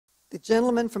The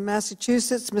gentleman from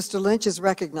Massachusetts, Mr. Lynch, is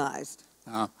recognized.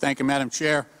 Thank you, Madam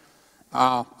Chair.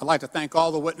 I'd like to thank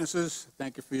all the witnesses.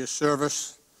 Thank you for your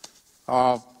service.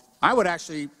 I would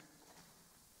actually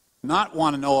not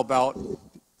want to know about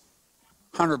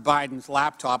Hunter Biden's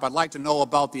laptop. I'd like to know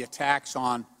about the attacks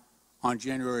on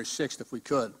January 6th, if we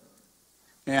could.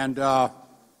 And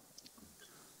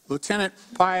Lieutenant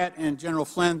Pyatt and General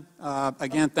Flynn,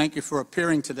 again, thank you for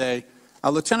appearing today.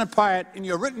 Lieutenant Pyatt, in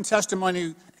your written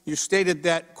testimony, you stated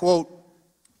that, quote,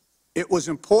 it was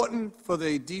important for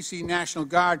the D.C. National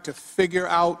Guard to figure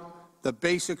out the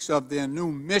basics of their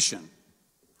new mission.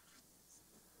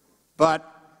 But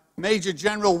Major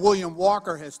General William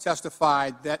Walker has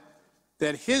testified that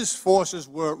his forces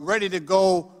were ready to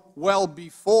go well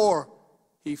before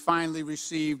he finally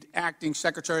received Acting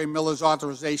Secretary Miller's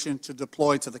authorization to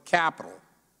deploy to the Capitol.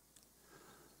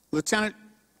 Lieutenant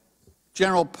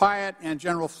General Pyatt and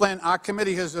General Flynn, our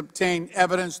committee has obtained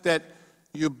evidence that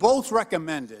you both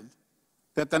recommended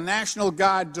that the National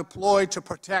Guard deploy to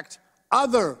protect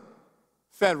other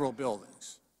federal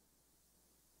buildings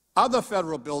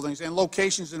and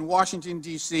locations in Washington,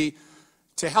 D.C.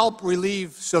 to help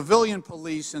relieve civilian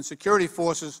police and security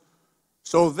forces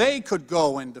so they could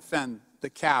go and defend the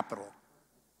Capitol.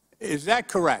 Is that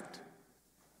correct?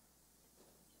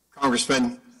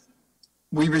 Congressman,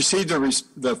 we received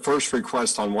the first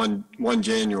request on 1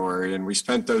 January, and we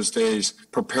spent those days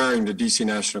preparing the D.C.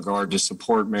 National Guard to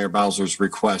support Mayor Bowser's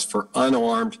request for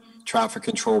unarmed traffic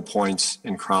control points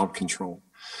and crowd control.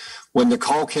 When the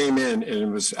call came in, and it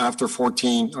was after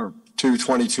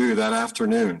 2:22 that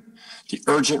afternoon, the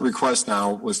urgent request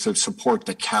now was to support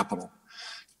the Capitol.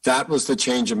 That was the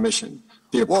change of mission.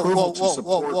 The approval to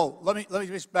support. Whoa. Let me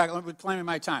just back. Let me reclaim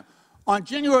my time. On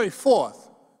January 4th,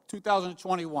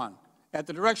 2021, at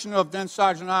the direction of then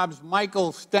Sergeant Ops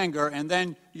Michael Stenger and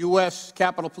then U.S.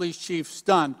 Capitol Police Chief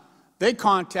Stun, they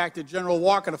contacted General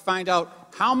Walker to find out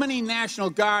how many National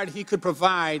Guard he could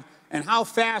provide and how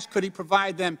fast could he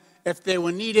provide them if they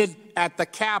were needed at the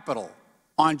Capitol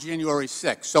on January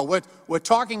 6th. So we're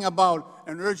talking about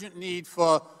an urgent need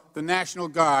for the National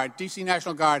Guard, D.C.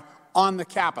 National Guard, on the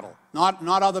Capitol, not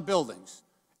other buildings.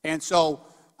 And so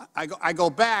I go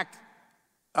back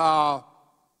to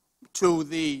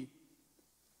the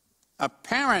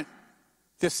apparent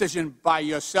decision by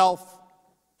yourself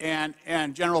and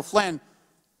General Flynn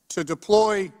to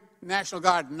deploy National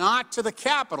Guard not to the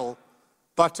Capitol,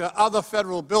 but to other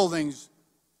federal buildings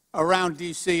around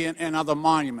D.C. and other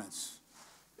monuments.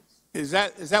 Is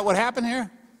that what happened here?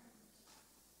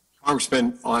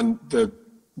 Congressman, on the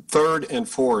 3rd and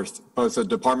 4th, both the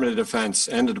Department of Defense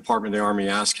and the Department of the Army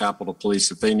asked Capitol Police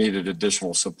if they needed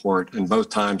additional support, and both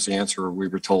times the answer we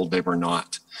were told they were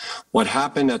not. What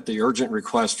happened at the urgent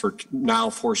request for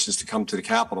now forces to come to the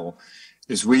Capitol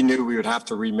is we knew we would have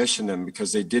to remission them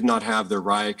because they did not have their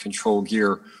riot control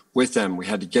gear with them. We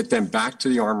had to get them back to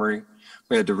the Armory.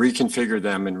 We had to reconfigure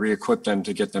them and re-equip them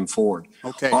to get them forward.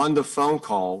 Okay. On the phone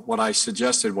call, what I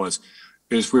suggested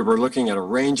is we were looking at a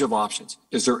range of options.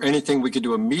 Is there anything we could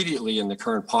do immediately in the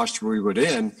current posture we would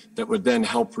in that would then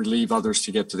help relieve others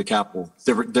to get to the Capitol?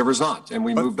 There was not, and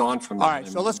we moved on from that. All right,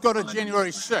 so let's go to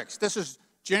January 6th. This is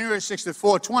January 6th at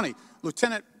 4:20.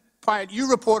 Lieutenant Pyatt, you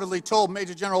reportedly told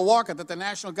Major General Walker that the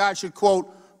National Guard should,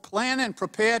 quote, plan and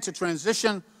prepare to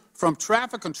transition from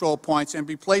traffic control points and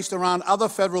be placed around other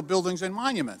federal buildings and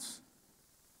monuments.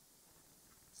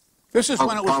 This is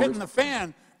when it was hitting the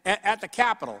fan at the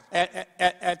Capitol,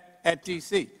 at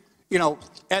D.C., you know,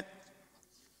 at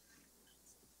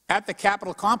the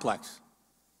Capitol complex.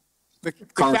 The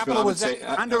Capitol was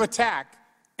under attack,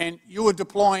 and you were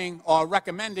deploying or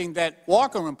recommending that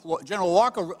General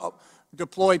Walker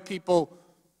deploy people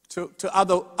to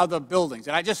other buildings.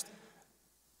 And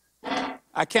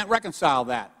I can't reconcile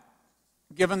that,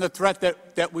 given the threat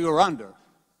that we were under.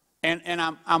 And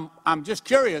I'm just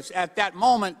curious, at that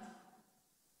moment,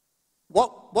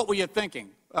 what were you thinking?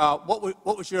 What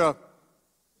was your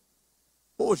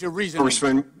reasoning?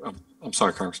 Congressman, I'm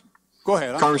sorry, Congressman. Go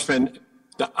ahead. Congressman,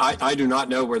 I do not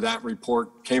know where that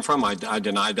report came from. I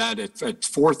denied that. At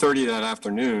 4:30 that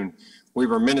afternoon, we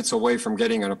were minutes away from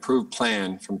getting an approved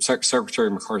plan from Secretary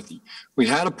McCarthy. We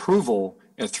had approval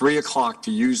at 3 o'clock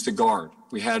to use the Guard.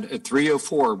 We had at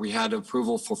 3:04, we had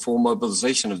approval for full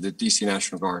mobilization of the D.C.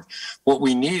 National Guard. What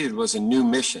we needed was a new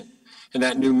mission. And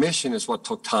that new mission is what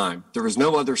took time. There was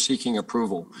no other seeking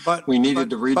approval. We needed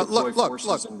to redeploy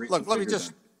forces and reconfigure them. Let me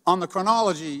just, on the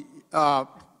chronology,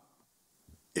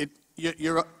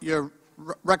 your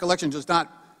recollection does not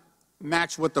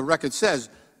match what the record says.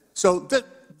 So the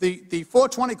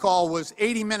 4:20 call was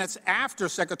 80 minutes after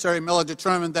Secretary Miller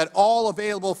determined that all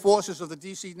available forces of the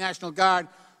D.C. National Guard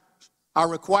are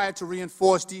required to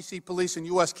reinforce D.C. police and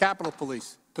U.S. Capitol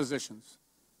Police positions.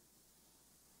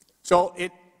 So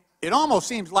it almost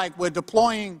seems like we're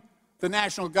deploying the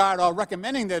National Guard or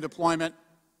recommending their deployment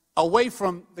away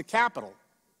from the Capitol.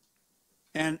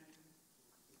 And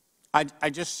I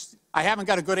haven't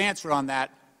got a good answer on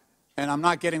that, and I'm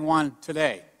not getting one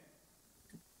today.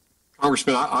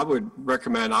 Congressman, I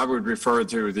would refer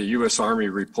to the U.S. Army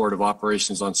report of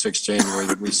operations on 6 January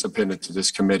that we submitted to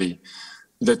this committee.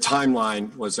 The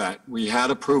timeline was that we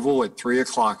had approval at 3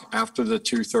 o'clock after the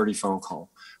 2:30 phone call.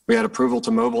 We had approval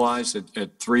to mobilize at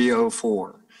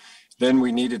 3:04. Then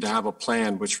we needed to have a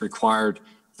plan which required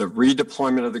the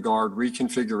redeployment of the Guard,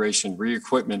 reconfiguration,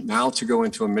 re-equipment, now to go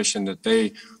into a mission that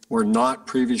they were not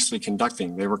previously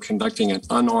conducting. They were conducting an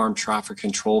unarmed traffic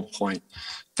control point.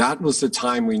 That was the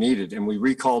time we needed, and we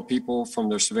recalled people from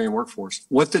their civilian workforce.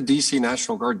 What the D.C.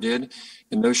 National Guard did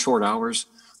in those short hours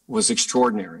was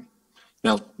extraordinary.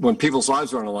 Now, when people's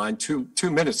lives are on the line, two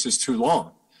minutes is too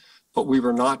long, but we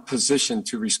were not positioned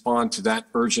to respond to that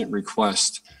urgent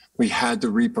request. We had to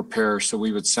re-prepare so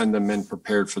we would send them in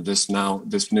prepared for this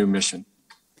new mission.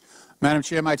 Madam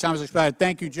Chair, my time is expired.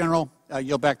 Thank you, General. I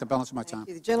yield back the balance of my time.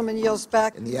 The gentleman yields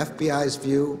back. In the FBI's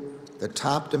view, the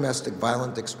top domestic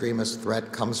violent extremist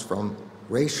threat comes from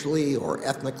racially or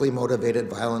ethnically motivated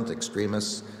violent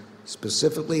extremists,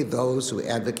 specifically those who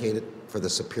advocated for the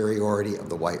superiority of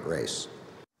the white race.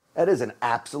 That is an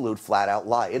absolute flat-out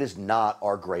lie. It is not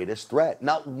our greatest threat.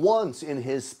 Not once in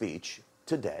his speech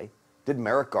today did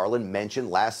Merrick Garland mention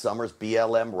last summer's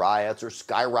BLM riots or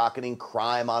skyrocketing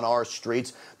crime on our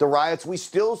streets, the riots we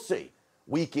still see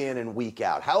week in and week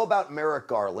out. How about Merrick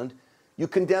Garland? You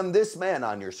condemn this man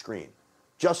on your screen,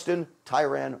 Justin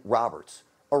Tyran Roberts,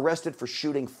 arrested for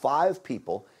shooting 5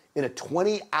 people in a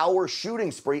 20-hour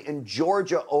shooting spree in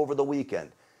Georgia over the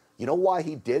weekend. You know why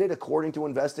he did it, according to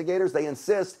investigators? They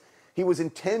insist he was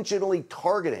intentionally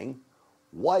targeting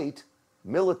white,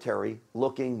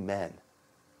 military-looking men.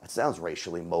 That sounds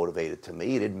racially motivated to me.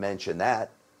 He didn't mention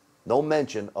that. No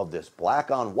mention of this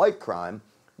black-on-white crime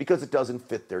because it doesn't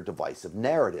fit their divisive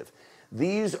narrative.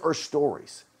 These are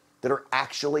stories that are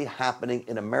actually happening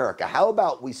in America. How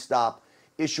about we stop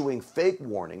issuing fake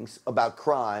warnings about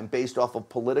crime based off of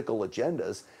political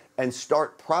agendas and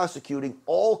start prosecuting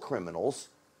all criminals,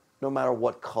 no matter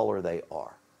what color they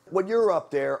are? When you're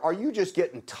up there, are you just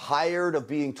getting tired of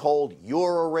being told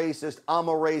you're a racist, I'm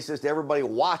a racist, everybody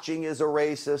watching is a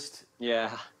racist?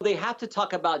 Yeah. They have to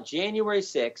talk about January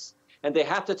 6th, and they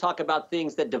have to talk about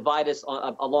things that divide us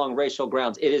along racial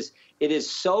grounds. It is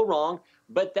so wrong,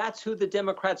 but that's who the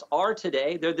Democrats are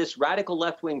today. They're this radical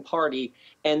left-wing party,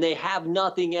 and they have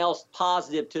nothing else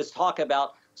positive to talk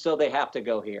about, so they have to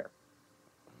go here.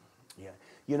 Yeah.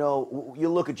 You know, you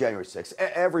look at January 6th,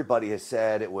 everybody has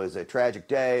said it was a tragic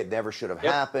day, it never should have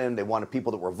happened, they wanted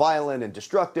people that were violent and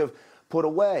destructive put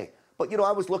away. But, you know,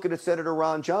 I was looking at Senator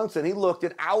Ron Johnson, he looked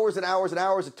at hours and hours and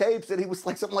hours of tapes, and he was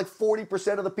like something like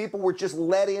 40% of the people were just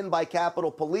let in by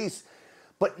Capitol Police.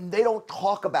 But they don't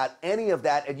talk about any of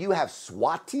that, and you have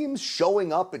SWAT teams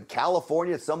showing up in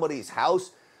California at somebody's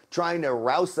house trying to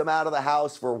rouse them out of the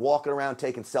house for walking around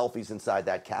taking selfies inside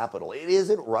that Capitol. It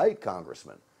isn't right,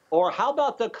 Congressman. Or how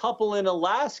about the couple in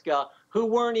Alaska who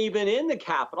weren't even in the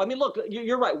Capitol? I mean, look,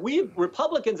 you're right.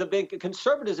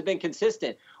 Conservatives have been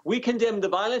consistent. We condemned the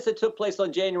violence that took place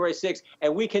on January 6th,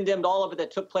 and we condemned all of it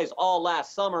that took place all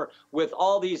last summer with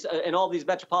all these in all these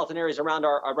metropolitan areas around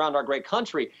our great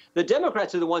country. The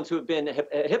Democrats are the ones who have been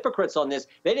hypocrites on this.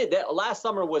 They did that last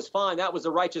summer was fine. That was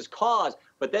a righteous cause.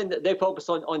 But then they focused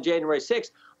on January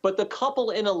 6th. But the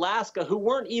couple in Alaska who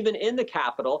weren't even in the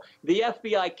Capitol, the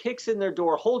FBI kicks in their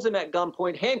door, holds them at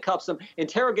gunpoint, handcuffs them,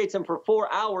 interrogates them for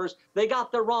 4 hours. They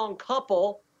got the wrong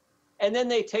couple. And then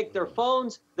they take their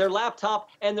phones, their laptop,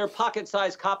 and their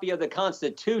pocket-sized copy of the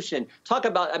Constitution. Talk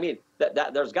about, I mean,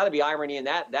 there's got to be irony in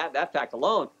that fact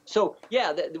alone. So,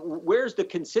 yeah, where's the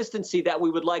consistency that we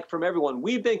would like from everyone?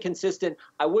 We've been consistent.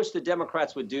 I wish the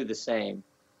Democrats would do the same.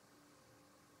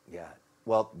 Yeah.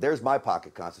 Well, there's my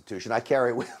pocket Constitution. I carry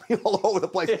it with me all over the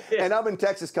place. And I'm in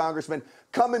Texas, Congressman.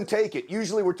 Come and take it.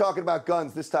 Usually we're talking about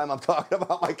guns. This time I'm talking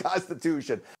about my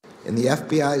Constitution. In the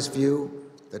FBI's view,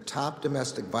 the top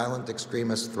domestic violent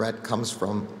extremist threat comes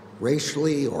from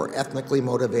racially or ethnically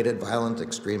motivated violent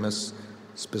extremists,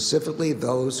 specifically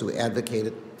those who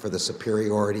advocated for the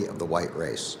superiority of the white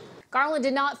race. Garland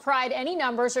did not provide any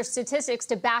numbers or statistics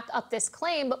to back up this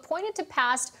claim, but pointed to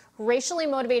past racially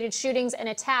motivated shootings and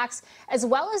attacks, as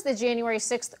well as the January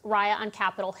 6th riot on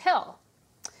Capitol Hill.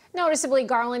 Noticeably,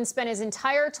 Garland spent his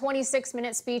entire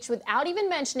 26-minute speech without even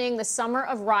mentioning the summer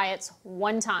of riots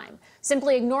one time,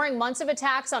 simply ignoring months of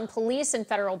attacks on police and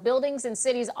federal buildings in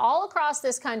cities all across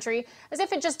this country as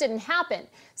if it just didn't happen.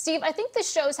 Steve, I think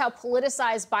this shows how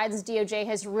politicized Biden's DOJ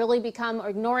has really become,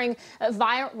 ignoring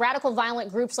radical violent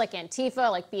groups like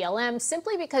Antifa, like BLM,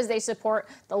 simply because they support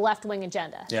the left-wing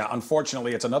agenda. Yeah,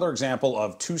 unfortunately, it's another example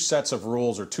of two sets of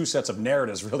rules, or two sets of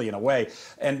narratives, really, in a way.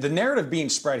 And the narrative being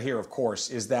spread here, of course,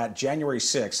 is that January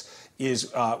 6th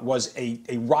was a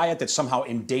riot that somehow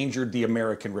endangered the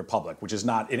American Republic, which is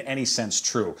not in any sense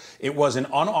true. It was an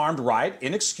unarmed riot,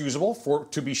 inexcusable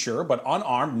to be sure, but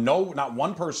unarmed. No, not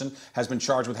one person has been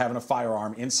charged with having a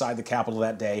firearm inside the Capitol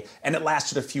that day, and it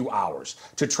lasted a few hours.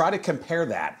 To try to compare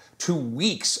that to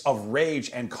weeks of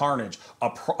rage and carnage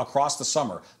across the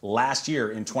summer last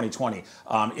year in 2020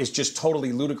 is just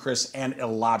totally ludicrous and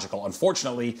illogical.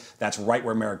 Unfortunately, that's right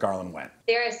where Merrick Garland went.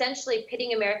 They're essentially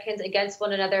pitting Americans against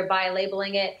one another by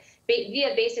labeling it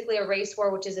via basically a race war,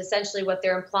 which is essentially what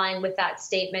they're implying with that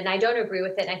statement. And I don't agree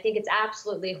with it. And I think it's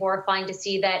absolutely horrifying to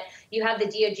see that you have the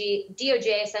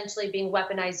DOJ essentially being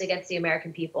weaponized against the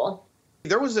American people.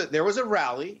 There was a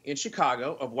rally in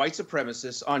Chicago of white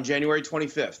supremacists on January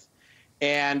 25th,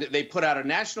 and they put out a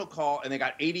national call, and they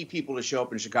got 80 people to show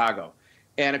up in Chicago.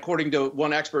 And according to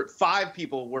one expert, 5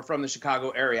 people were from the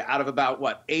Chicago area. Out of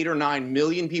about, 8 or 9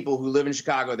 million people who live in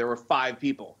Chicago, there were 5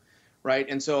 people, right?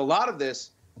 And so a lot of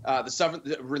this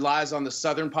relies on the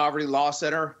Southern Poverty Law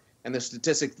Center and the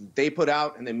statistics that they put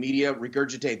out, and the media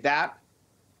regurgitate that.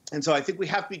 And so I think we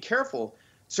have to be careful.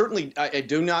 Certainly, I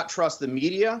do not trust the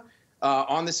media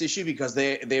on this issue, because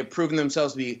they have proven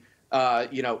themselves to be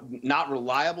not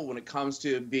reliable when it comes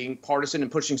to being partisan and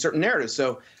pushing certain narratives.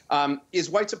 So is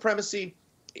white supremacy,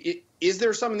 is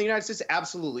there some in the United States?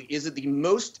 Absolutely. Is it the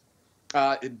most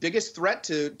biggest threat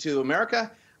to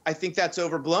America? I think that's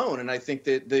overblown, and I think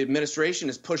that the administration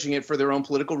is pushing it for their own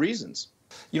political reasons.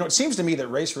 You know, it seems to me that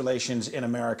race relations in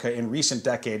America in recent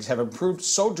decades have improved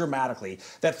so dramatically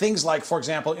that things like, for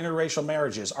example, interracial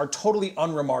marriages are totally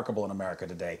unremarkable in America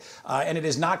today. And it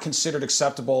is not considered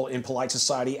acceptable in polite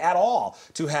society at all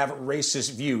to have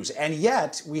racist views. And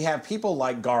yet we have people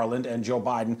like Garland and Joe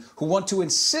Biden who want to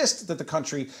insist that the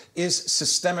country is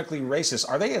systemically racist.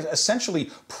 Are they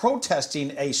essentially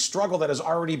protesting a struggle that has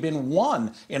already been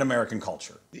won in American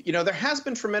culture? You know, there has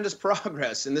been tremendous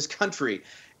progress in this country.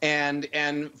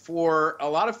 And for a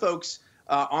lot of folks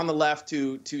on the left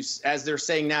to, as they're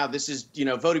saying now, this is,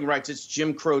 voting rights, it's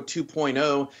Jim Crow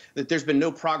 2.0, that there's been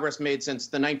no progress made since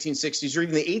the 1960s or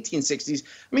even the 1860s.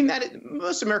 I mean,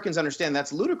 most Americans understand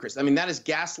that's ludicrous. I mean, that is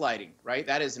gaslighting, right?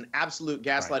 That is an absolute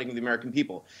gaslighting of the American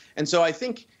people. And so I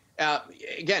think,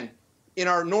 again, in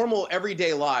our normal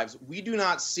everyday lives, we do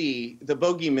not see the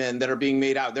bogeymen that are being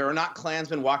made out. There are not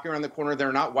Klansmen walking around the corner. There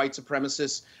are not white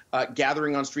supremacists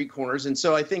gathering on street corners. And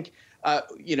so I think,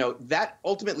 that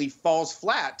ultimately falls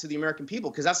flat to the American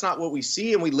people, because that's not what we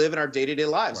see and we live in our day-to-day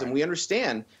lives. Right. And we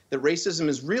understand that racism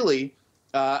is really,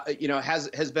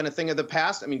 has been a thing of the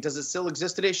past. I mean, does it still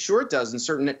exist today? Sure, it does in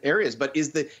certain areas. But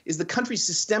is the country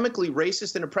systemically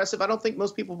racist and oppressive? I don't think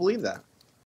most people believe that.